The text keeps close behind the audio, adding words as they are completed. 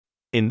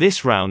In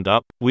this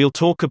roundup, we'll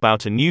talk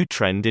about a new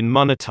trend in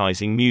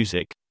monetizing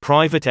music,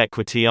 private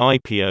equity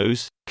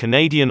IPOs,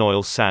 Canadian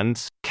oil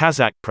sands,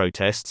 Kazakh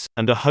protests,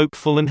 and a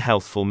hopeful and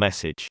healthful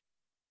message.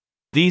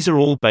 These are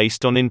all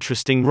based on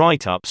interesting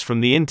write-ups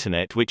from the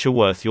internet which are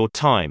worth your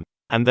time,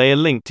 and they are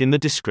linked in the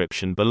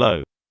description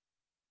below.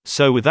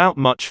 So without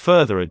much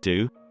further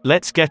ado,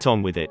 let's get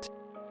on with it.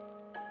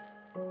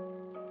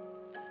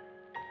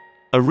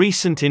 A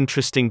recent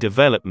interesting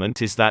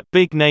development is that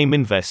big-name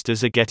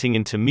investors are getting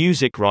into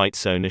music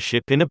rights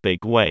ownership in a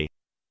big way.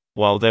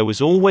 While there was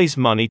always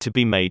money to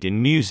be made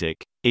in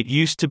music, it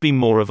used to be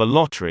more of a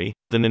lottery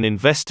than an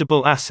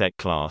investable asset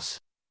class.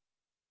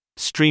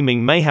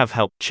 Streaming may have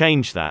helped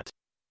change that,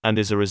 and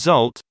as a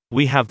result,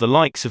 we have the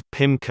likes of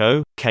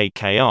PIMCO,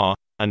 KKR,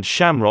 and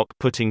Shamrock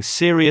putting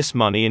serious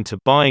money into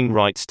buying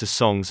rights to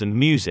songs and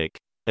music,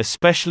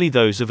 especially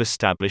those of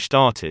established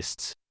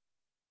artists.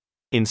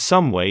 In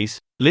some ways,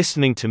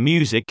 listening to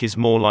music is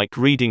more like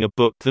reading a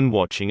book than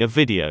watching a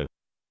video.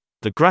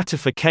 The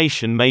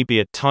gratification may be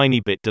a tiny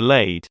bit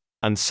delayed,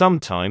 and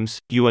sometimes,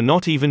 you are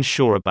not even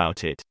sure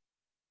about it.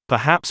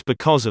 Perhaps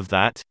because of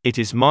that, it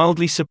is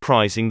mildly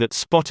surprising that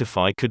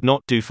Spotify could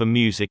not do for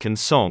music and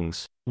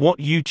songs what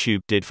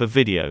YouTube did for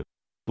video,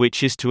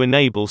 which is to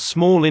enable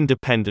small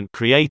independent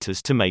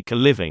creators to make a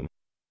living.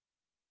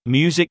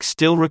 Music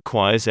still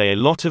requires a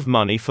lot of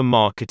money for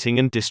marketing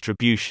and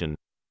distribution.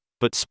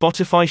 But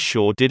Spotify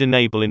sure did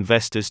enable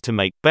investors to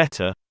make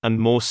better, and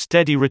more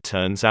steady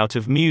returns out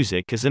of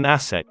music as an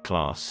asset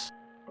class.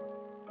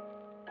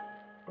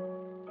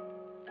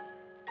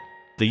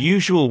 The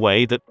usual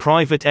way that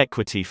private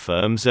equity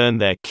firms earn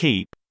their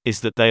keep is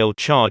that they'll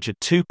charge a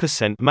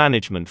 2%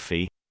 management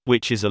fee,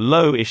 which is a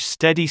low-ish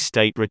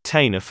steady-state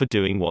retainer for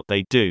doing what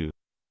they do.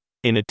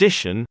 In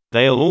addition,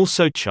 they'll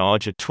also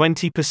charge a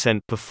 20%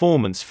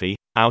 performance fee,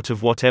 out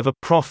of whatever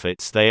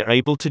profits they are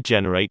able to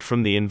generate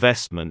from the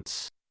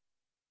investments.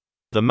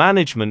 The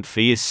management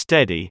fee is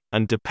steady,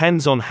 and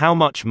depends on how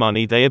much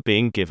money they are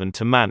being given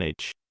to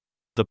manage.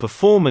 The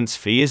performance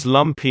fee is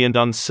lumpy and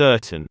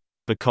uncertain,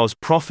 because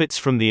profits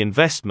from the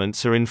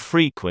investments are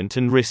infrequent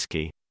and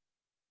risky.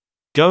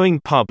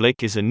 Going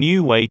public is a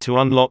new way to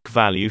unlock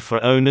value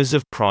for owners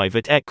of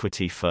private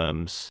equity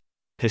firms.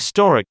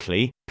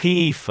 Historically,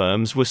 PE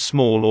firms were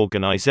small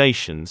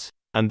organizations,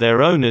 and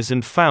their owners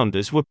and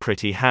founders were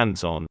pretty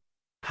hands-on.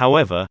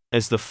 However,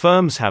 as the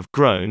firms have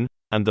grown,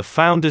 and the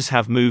founders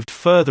have moved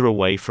further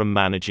away from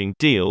managing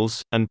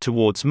deals, and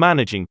towards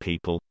managing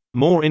people,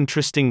 more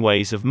interesting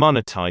ways of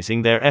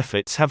monetizing their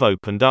efforts have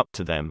opened up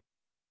to them.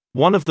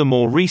 One of the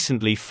more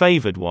recently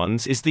favored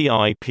ones is the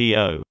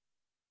IPO.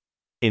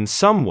 In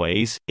some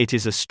ways, it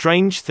is a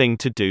strange thing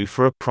to do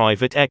for a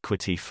private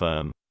equity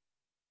firm.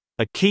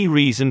 A key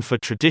reason for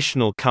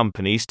traditional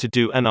companies to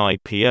do an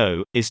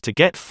IPO is to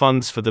get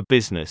funds for the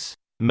business,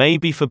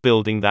 maybe for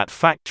building that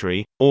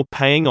factory, or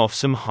paying off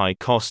some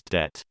high-cost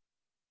debt.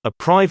 A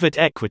private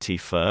equity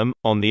firm,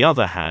 on the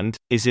other hand,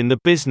 is in the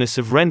business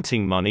of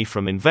renting money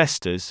from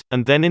investors,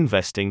 and then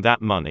investing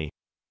that money.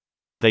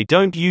 They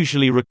don't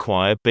usually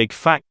require big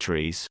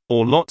factories,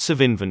 or lots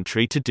of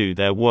inventory to do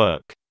their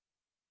work.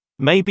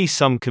 Maybe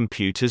some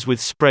computers with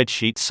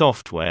spreadsheet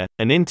software,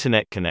 an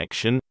internet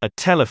connection, a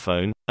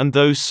telephone, and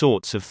those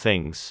sorts of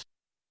things.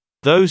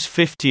 Those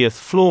 50th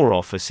floor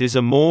offices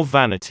are more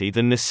vanity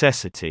than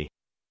necessity.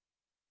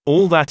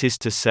 All that is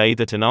to say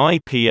that an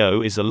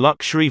IPO is a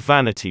luxury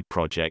vanity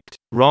project,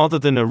 rather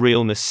than a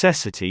real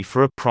necessity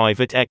for a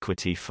private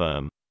equity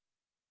firm.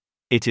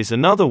 It is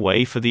another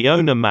way for the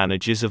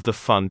owner-managers of the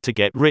fund to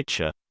get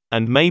richer,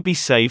 and maybe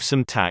save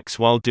some tax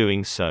while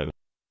doing so.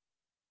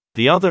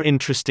 The other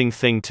interesting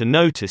thing to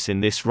notice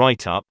in this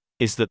write-up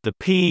is that the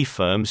PE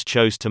firms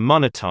chose to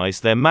monetize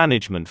their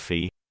management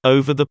fee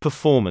over the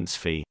performance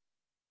fee.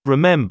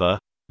 Remember,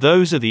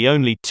 those are the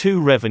only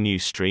two revenue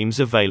streams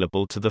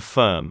available to the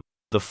firm.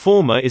 The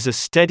former is a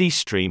steady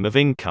stream of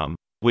income,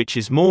 which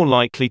is more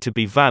likely to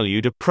be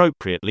valued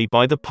appropriately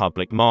by the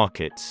public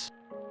markets.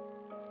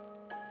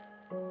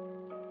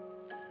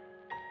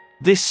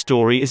 This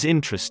story is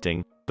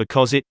interesting,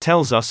 because it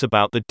tells us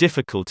about the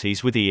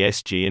difficulties with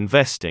ESG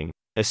investing,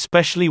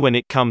 especially when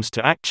it comes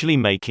to actually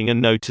making a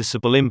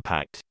noticeable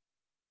impact.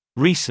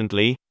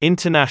 Recently,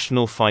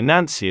 international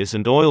financiers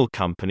and oil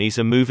companies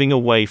are moving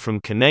away from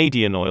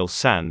Canadian oil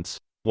sands,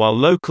 while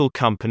local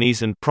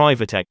companies and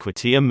private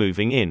equity are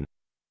moving in.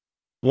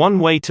 One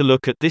way to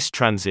look at this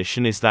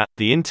transition is that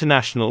the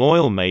international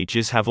oil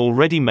majors have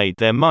already made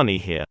their money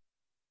here.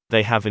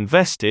 They have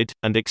invested,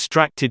 and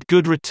extracted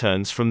good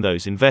returns from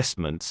those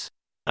investments,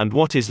 and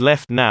what is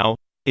left now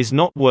is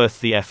not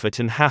worth the effort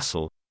and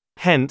hassle.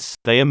 Hence,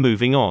 they are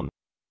moving on.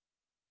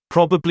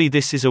 Probably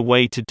this is a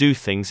way to do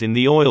things in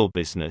the oil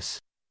business.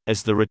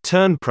 As the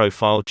return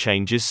profile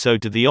changes, so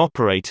do the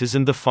operators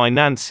and the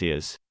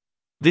financiers.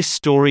 This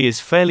story is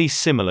fairly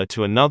similar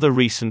to another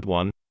recent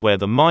one, where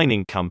the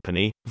mining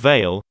company,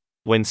 Vale,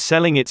 when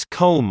selling its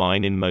coal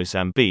mine in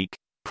Mozambique,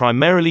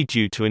 primarily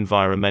due to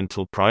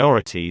environmental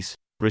priorities,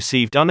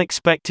 received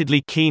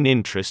unexpectedly keen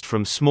interest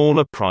from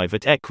smaller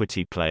private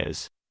equity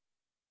players.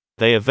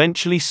 They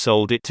eventually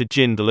sold it to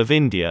Jindal of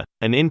India,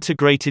 an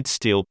integrated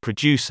steel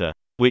producer,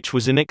 which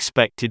was an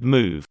expected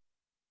move.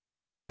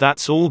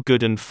 That's all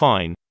good and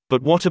fine,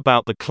 but what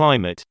about the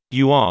climate,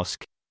 you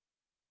ask?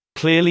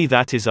 Clearly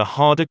that is a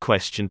harder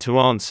question to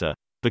answer,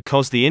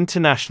 because the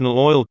international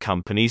oil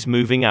companies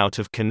moving out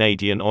of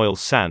Canadian oil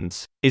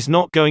sands is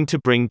not going to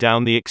bring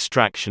down the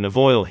extraction of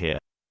oil here.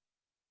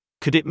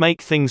 Could it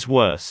make things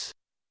worse?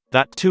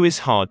 That too is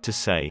hard to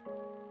say.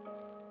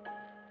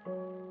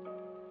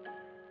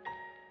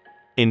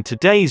 In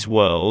today's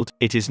world,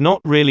 it is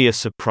not really a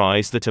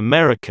surprise that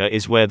America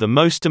is where the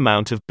most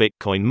amount of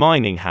Bitcoin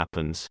mining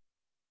happens.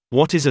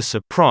 What is a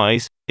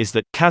surprise is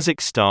that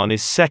Kazakhstan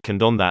is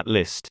second on that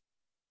list.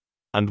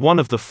 And one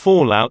of the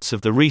fallouts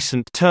of the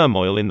recent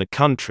turmoil in the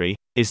country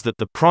is that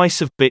the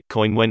price of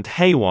Bitcoin went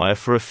haywire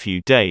for a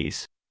few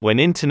days, when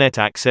internet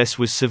access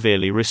was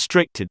severely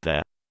restricted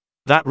there.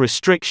 That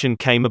restriction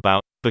came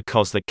about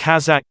because the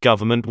Kazakh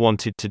government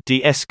wanted to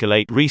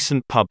de-escalate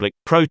recent public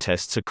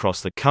protests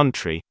across the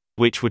country,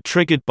 which were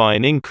triggered by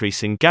an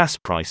increase in gas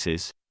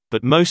prices,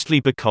 but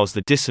mostly because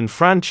the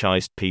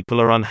disenfranchised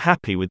people are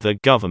unhappy with their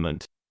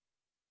government.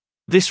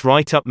 This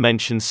write-up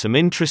mentions some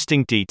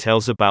interesting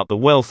details about the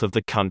wealth of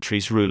the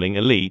country's ruling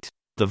elite,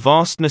 the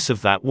vastness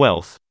of that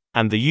wealth,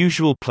 and the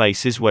usual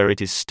places where it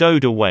is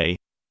stowed away,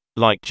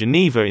 like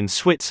Geneva in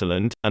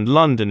Switzerland and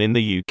London in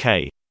the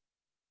UK.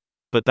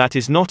 But that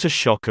is not a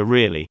shocker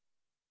really.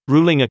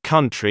 Ruling a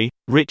country,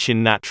 rich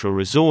in natural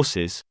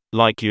resources,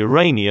 like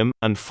uranium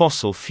and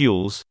fossil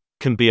fuels,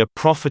 can be a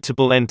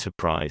profitable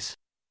enterprise,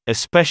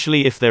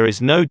 especially if there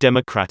is no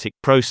democratic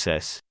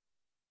process.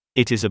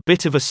 It is a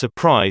bit of a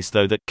surprise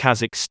though that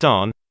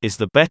Kazakhstan is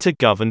the better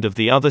governed of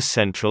the other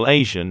Central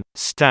Asian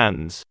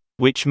stands,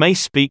 which may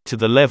speak to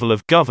the level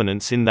of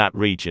governance in that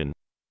region.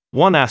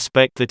 One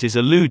aspect that is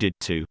alluded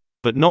to,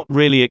 but not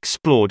really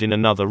explored in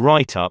another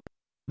write-up,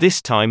 this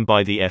time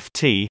by the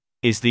FT,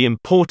 is the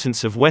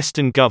importance of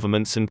Western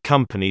governments and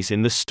companies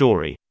in the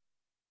story.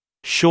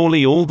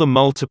 Surely all the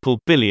multiple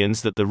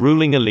billions that the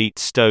ruling elite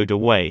stowed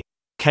away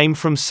came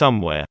from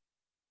somewhere.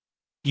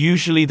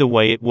 Usually the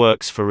way it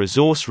works for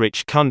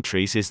resource-rich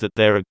countries is that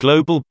there are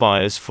global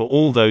buyers for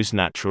all those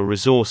natural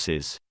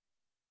resources.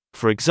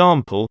 For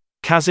example,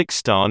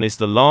 Kazakhstan is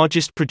the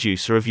largest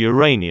producer of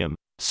uranium,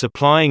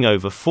 supplying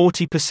over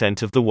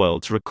 40% of the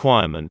world's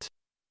requirement.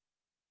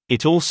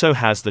 It also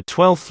has the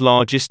 12th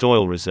largest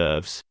oil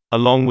reserves,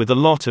 along with a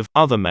lot of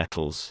other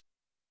metals.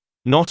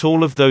 Not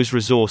all of those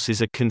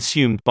resources are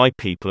consumed by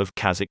people of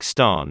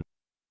Kazakhstan.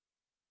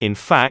 In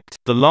fact,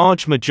 the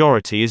large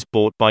majority is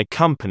bought by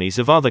companies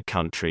of other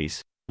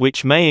countries,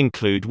 which may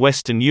include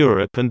Western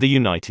Europe and the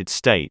United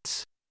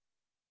States.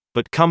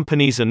 But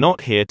companies are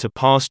not here to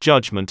pass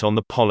judgment on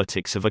the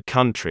politics of a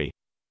country.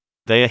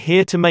 They are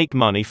here to make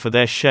money for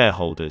their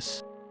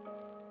shareholders.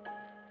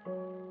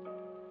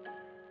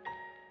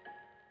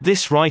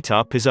 This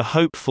write-up is a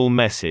hopeful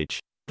message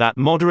that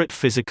moderate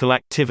physical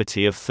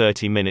activity of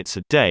 30 minutes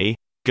a day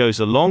goes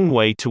a long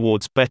way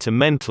towards better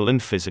mental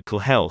and physical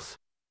health.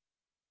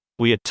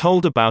 We are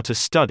told about a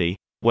study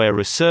where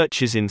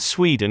researchers in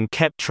Sweden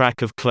kept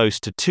track of close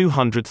to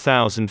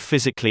 200,000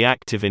 physically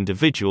active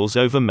individuals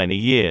over many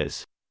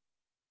years.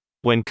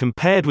 When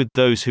compared with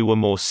those who were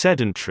more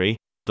sedentary,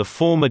 the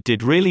former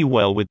did really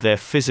well with their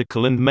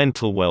physical and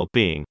mental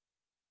well-being.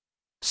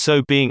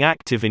 So being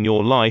active in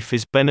your life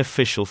is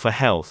beneficial for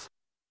health.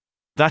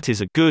 That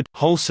is a good,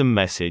 wholesome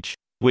message,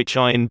 which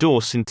I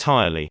endorse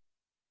entirely.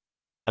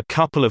 A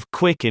couple of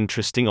quick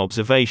interesting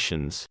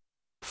observations.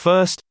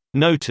 First,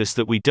 notice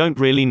that we don't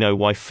really know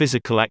why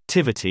physical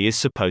activity is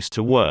supposed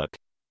to work.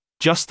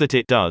 Just that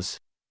it does.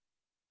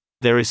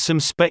 There is some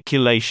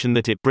speculation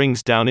that it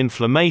brings down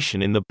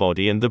inflammation in the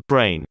body and the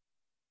brain.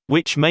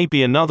 Which may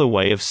be another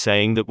way of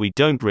saying that we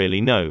don't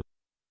really know.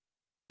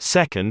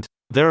 Second,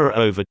 there are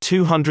over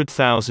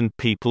 200,000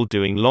 people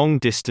doing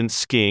long-distance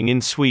skiing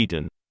in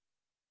Sweden.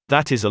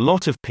 That is a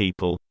lot of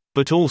people,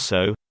 but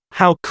also,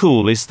 how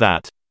cool is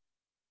that?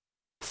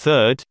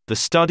 Third, the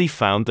study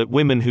found that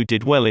women who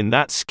did well in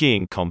that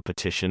skiing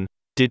competition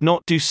did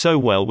not do so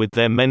well with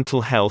their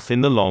mental health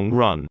in the long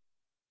run.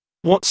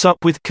 What's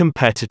up with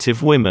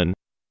competitive women?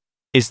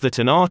 Is that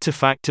an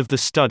artifact of the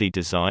study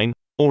design,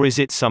 or is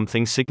it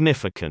something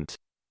significant?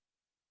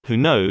 Who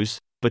knows,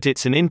 but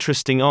it's an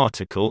interesting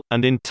article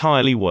and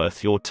entirely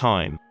worth your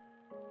time.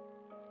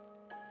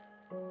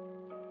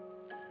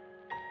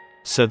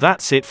 So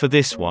that's it for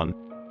this one.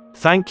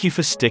 Thank you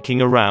for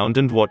sticking around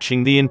and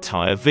watching the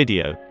entire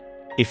video.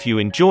 If you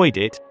enjoyed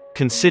it,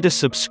 consider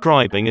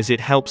subscribing as it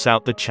helps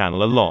out the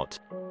channel a lot.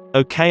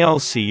 Okay, I'll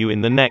see you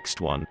in the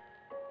next one.